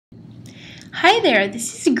Hi there,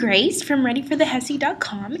 this is Grace from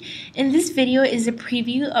ReadyForTheHESI.com, and this video is a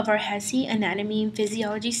preview of our HESI Anatomy and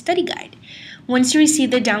Physiology Study Guide. Once you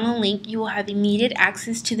receive the download link, you will have immediate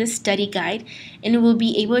access to the study guide and you will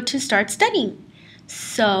be able to start studying.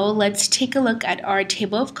 So let's take a look at our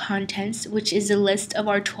table of contents, which is a list of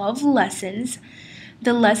our 12 lessons.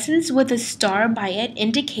 The lessons with a star by it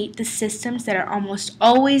indicate the systems that are almost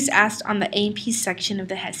always asked on the A&P section of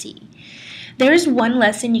the HESI. There is one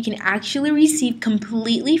lesson you can actually receive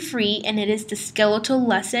completely free, and it is the skeletal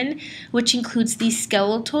lesson, which includes the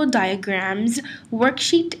skeletal diagrams,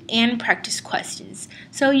 worksheet, and practice questions.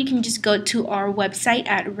 So you can just go to our website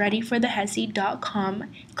at readyforthehesi.com,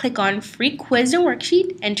 click on free quiz and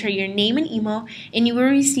worksheet, enter your name and email, and you will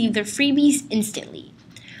receive the freebies instantly.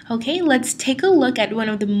 Okay, let's take a look at one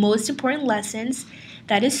of the most important lessons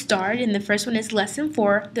that is starred, and the first one is lesson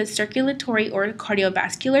 4, the circulatory or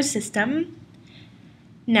cardiovascular system.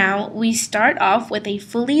 Now, we start off with a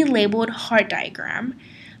fully labeled heart diagram.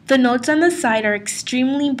 The notes on the side are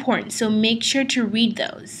extremely important, so make sure to read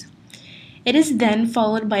those. It is then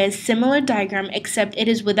followed by a similar diagram, except it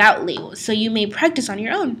is without labels, so you may practice on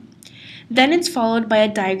your own. Then it's followed by a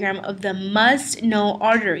diagram of the must-know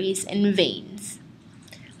arteries and veins.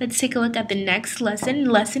 Let's take a look at the next lesson,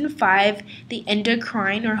 lesson 5, the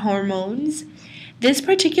endocrine or hormones. This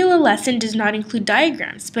particular lesson does not include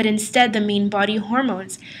diagrams, but instead the main body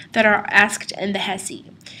hormones that are asked in the HESI.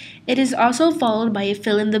 It is also followed by a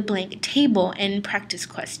fill-in-the-blank table and practice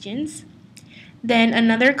questions. Then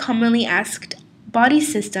another commonly asked body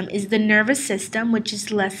system is the nervous system, which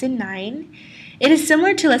is lesson 9. It is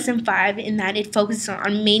similar to lesson 5 in that it focuses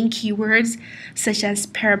on main keywords such as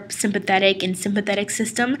parasympathetic and sympathetic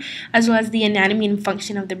system, as well as the anatomy and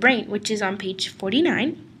function of the brain, which is on page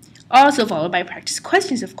 49. Also followed by practice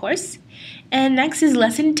questions, of course. And next is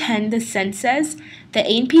lesson 10, the senses. The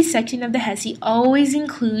A&P section of the HESI always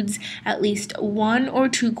includes at least 1 or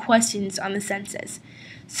 2 questions on the senses.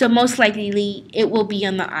 So most likely it will be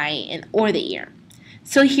on the eye or the ear.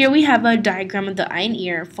 So here we have a diagram of the eye and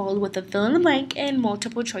ear, followed with a fill-in-the-blank and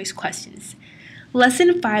multiple choice questions.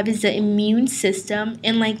 Lesson 5 is the immune system,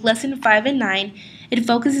 and like lesson 5 and 9, it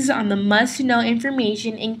focuses on the must-know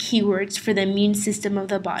information and keywords for the immune system of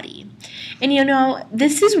the body. And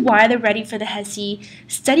this is why the Ready for the HESI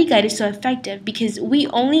study guide is so effective, because we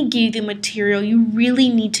only give you the material you really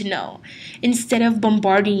need to know, instead of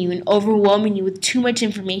bombarding you and overwhelming you with too much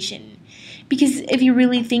information. Because if you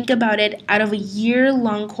really think about it, out of a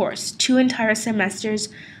year-long course, 2 entire semesters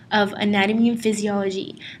of anatomy and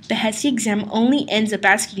physiology, the HESI exam only ends up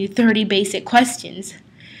asking you 30 basic questions.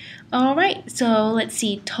 Alright, so let's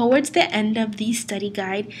see, towards the end of the study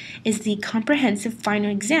guide is the comprehensive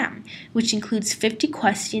final exam, which includes 50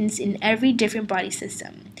 questions in every different body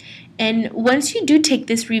system. And once you do take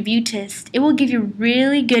this review test, it will give you a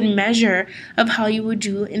really good measure of how you would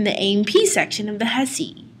do in the A&P section of the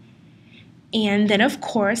HESI. And then, of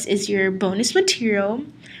course, is your bonus material,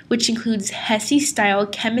 which includes HESI-style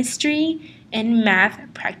chemistry and math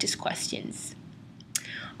practice questions.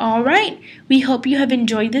 Alright, we hope you have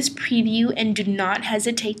enjoyed this preview, and do not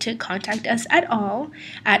hesitate to contact us at all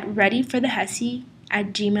at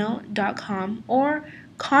readyforthehesi@gmail.com or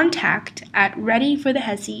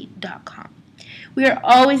contact@readyforthehesi.com. We are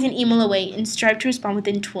always an email away and strive to respond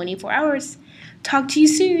within 24 hours. Talk to you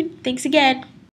soon. Thanks again.